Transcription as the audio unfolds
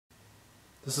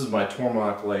This is my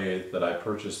Tormach lathe that I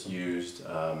purchased used.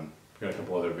 Got a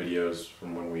couple other videos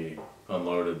from when we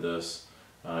unloaded this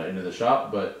into the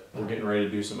shop, but we're getting ready to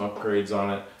do some upgrades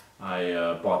on it.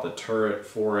 I bought the turret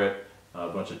for it, a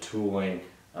bunch of tooling.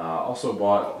 Also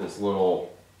bought this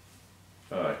little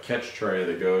catch tray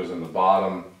that goes in the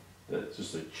bottom. That's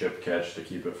just a chip catch to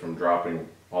keep it from dropping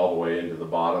all the way into the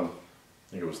bottom.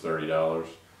 I think it was $30.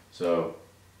 So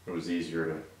it was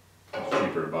cheaper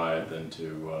to buy it than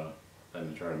to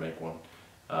try to make one.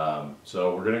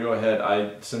 So we're going to go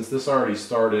ahead. Since this already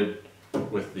started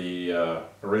with the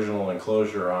original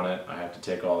enclosure on it, I have to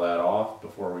take all that off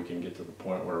before we can get to the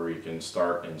point where we can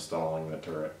start installing the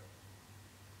turret.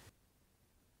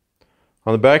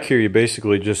 On the back here, you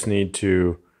basically just need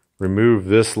to remove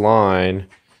this line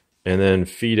and then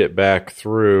feed it back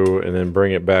through and then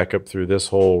bring it back up through this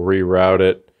hole, reroute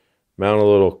it, mount a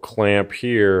little clamp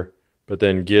here, but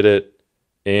then get it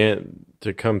and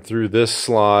to come through this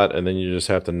slot, and then you just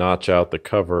have to notch out the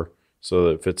cover so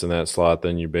that it fits in that slot.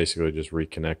 Then you basically just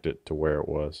reconnect it to where it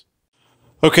was.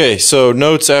 Okay, so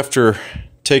notes after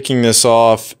taking this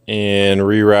off and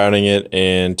rerouting it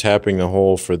and tapping the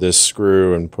hole for this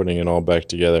screw and putting it all back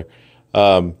together.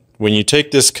 When you take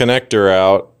this connector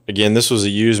out, again, this was a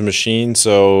used machine,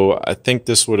 so I think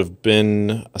this would have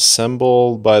been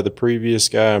assembled by the previous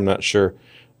guy. I'm not sure.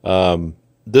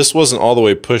 This wasn't all the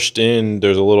way pushed in.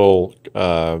 There's a little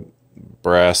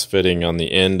brass fitting on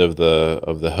the end of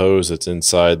the hose that's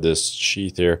inside this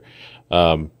sheath here,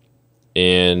 and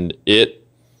it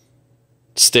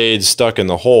stayed stuck in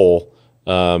the hole.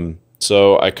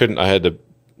 So I had to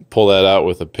pull that out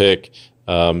with a pick.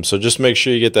 So just make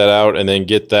sure you get that out and then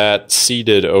get that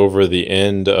seated over the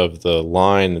end of the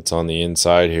line that's on the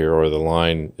inside here, or the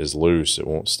line is loose. It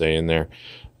won't stay in there.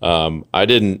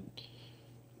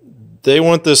 They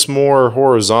want this more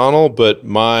horizontal, but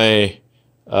my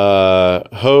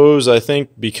hose, I think,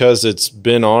 because it's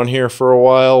been on here for a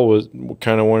while,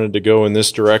 kind of wanted to go in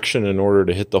this direction in order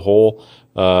to hit the hole.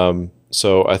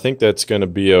 So I think that's going to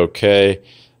be okay.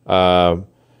 I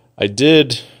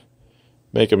did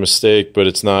make a mistake, but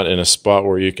it's not in a spot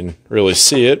where you can really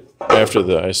see it I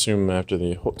assume after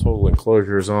the total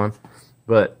enclosure is on.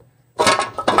 But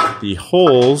the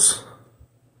holes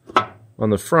on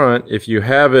the front, if you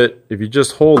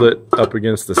just hold it up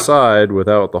against the side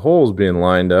without the holes being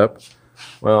lined up,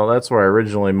 well, that's where I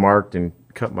originally marked and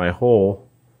cut my hole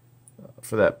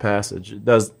for that passage.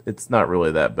 It's not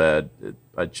really that bad.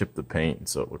 I chipped the paint,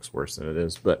 so it looks worse than it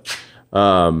is. But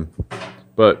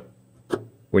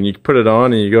when you put it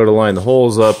on and you go to line the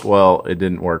holes up, well, it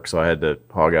didn't work, so I had to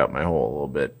hog out my hole a little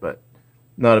bit. But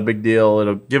not a big deal.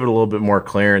 It'll give it a little bit more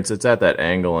clearance. It's at that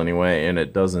angle anyway, and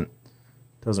it doesn't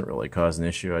really cause an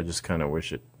issue. I just kind of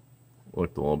wish it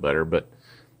looked a little better, but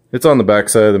it's on the back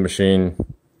side of the machine,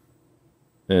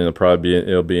 and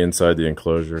it'll be inside the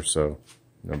enclosure, so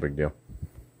no big deal.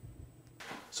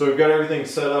 So we've got everything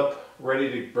set up,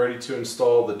 ready to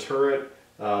install the turret.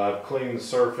 I've cleaned the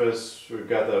surface. We've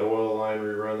got that oil line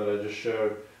rerun that I just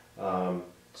showed.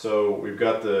 So we've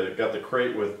got the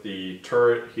crate with the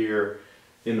turret here.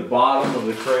 In the bottom of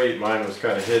the crate, mine was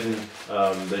kind of hidden.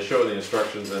 They show the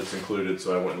instructions that it's included,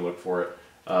 so I went and looked for it.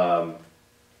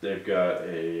 They've got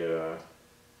a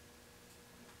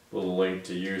little link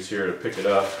to use here to pick it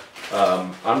up.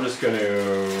 I'm just going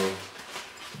to,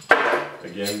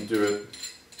 again, do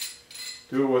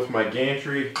it with my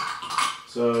gantry.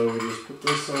 So we just put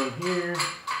this on here.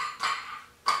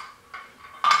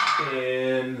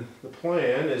 And the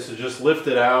plan is to just lift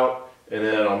it out, and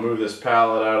then I'll move this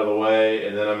pallet out of the way,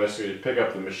 and then I'm just going to pick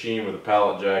up the machine with a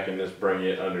pallet jack and just bring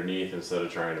it underneath instead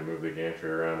of trying to move the gantry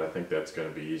around. I think that's going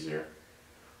to be easier.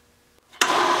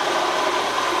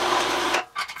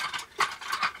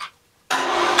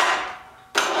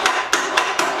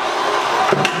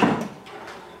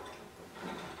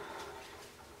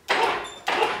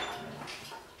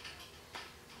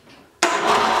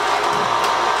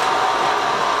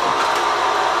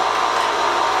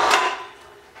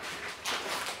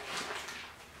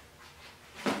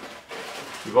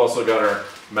 We've also got our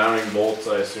mounting bolts,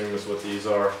 I assume is what these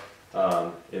are,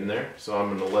 in there. So I'm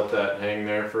going to let that hang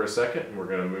there for a second, and we're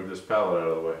going to move this pallet out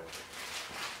of the way.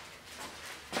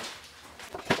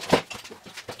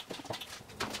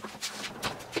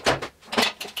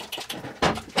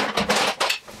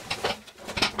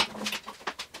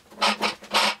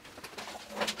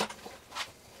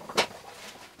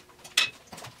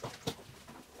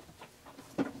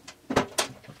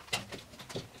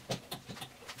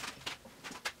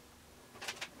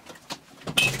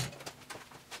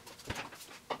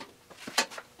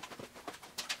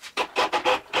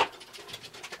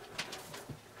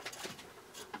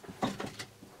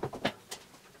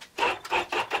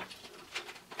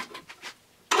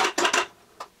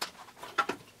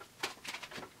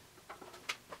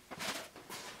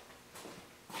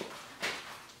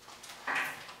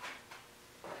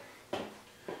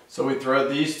 So we thread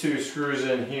these two screws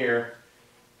in here,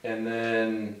 and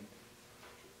then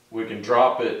we can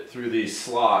drop it through these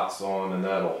slots on, and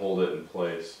that'll hold it in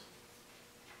place.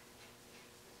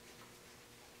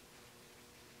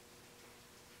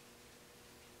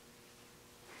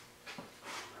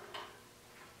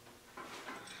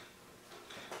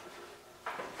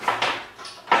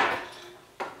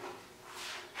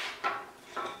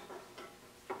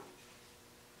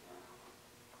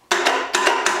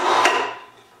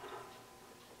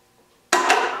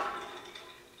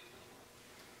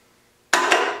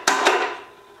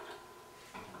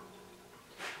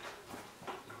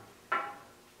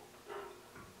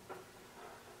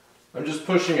 I'm just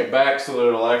pushing it back so that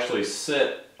it'll actually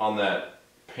sit on that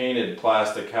painted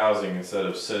plastic housing instead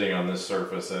of sitting on this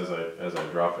surface as I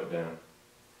drop it down.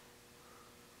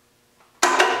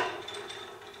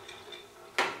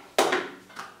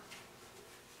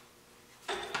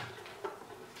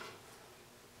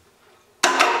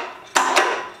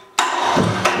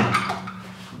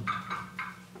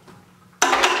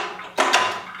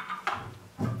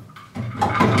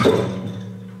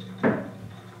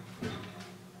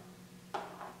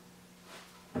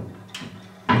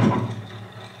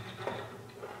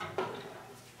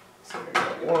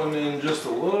 One in just a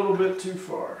little bit too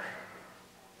far.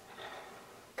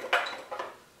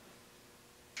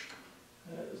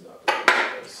 That is not the way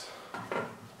it is.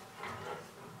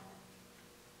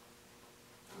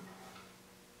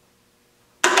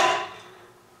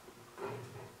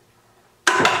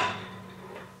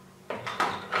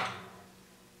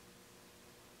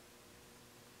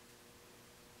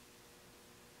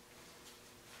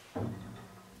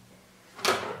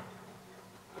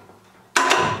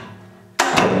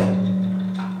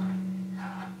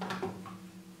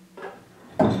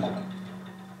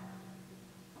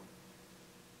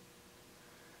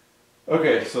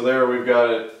 Okay, so there we've got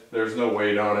it. There's no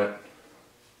weight on it.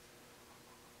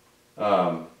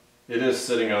 It is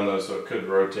sitting on those, so it could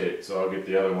rotate, so I'll get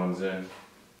the other ones in.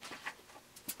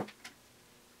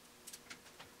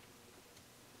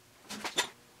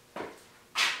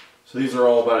 So these are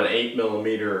all about an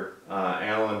 8mm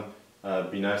Allen.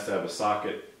 It'd be nice to have a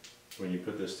socket when you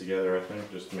put this together, I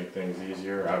think, just to make things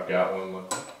easier. I've got one.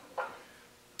 Look.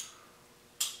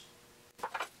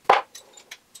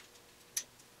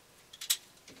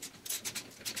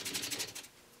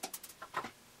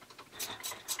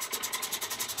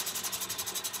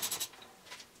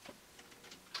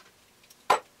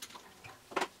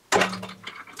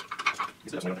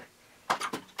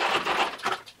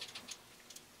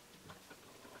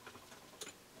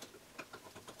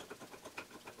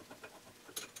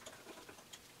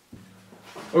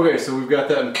 Okay, so we've got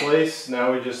that in place.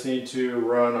 Now we just need to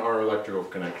run our electrical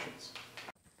connections.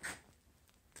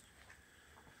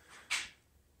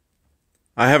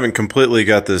 I haven't completely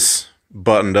got this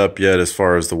buttoned up yet as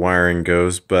far as the wiring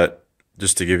goes, but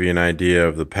just to give you an idea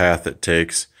of the path it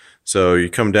takes. So you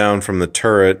come down from the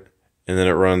turret, and then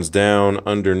it runs down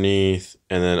underneath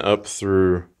and then up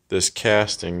through this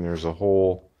casting. There's a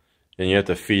hole, and you have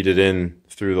to feed it in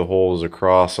through the holes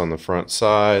across on the front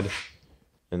side.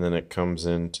 And then it comes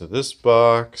into this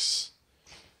box,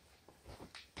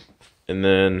 and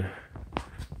then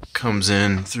comes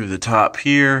in through the top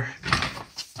here.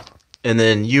 And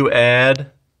then you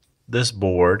add this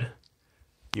board,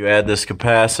 you add this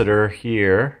capacitor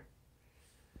here,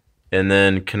 and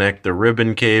then connect the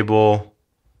ribbon cable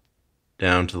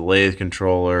down to the lathe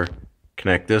controller,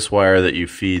 connect this wire that you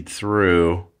feed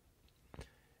through,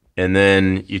 and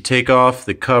then you take off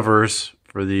the covers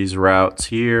for these routes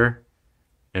here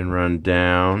and run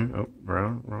down, oh,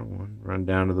 wrong one, run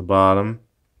down to the bottom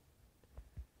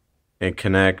and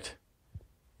connect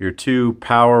your two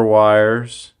power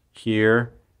wires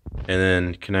here, and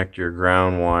then connect your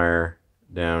ground wire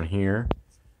down here,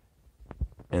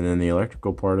 and then the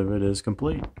electrical part of it is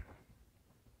complete.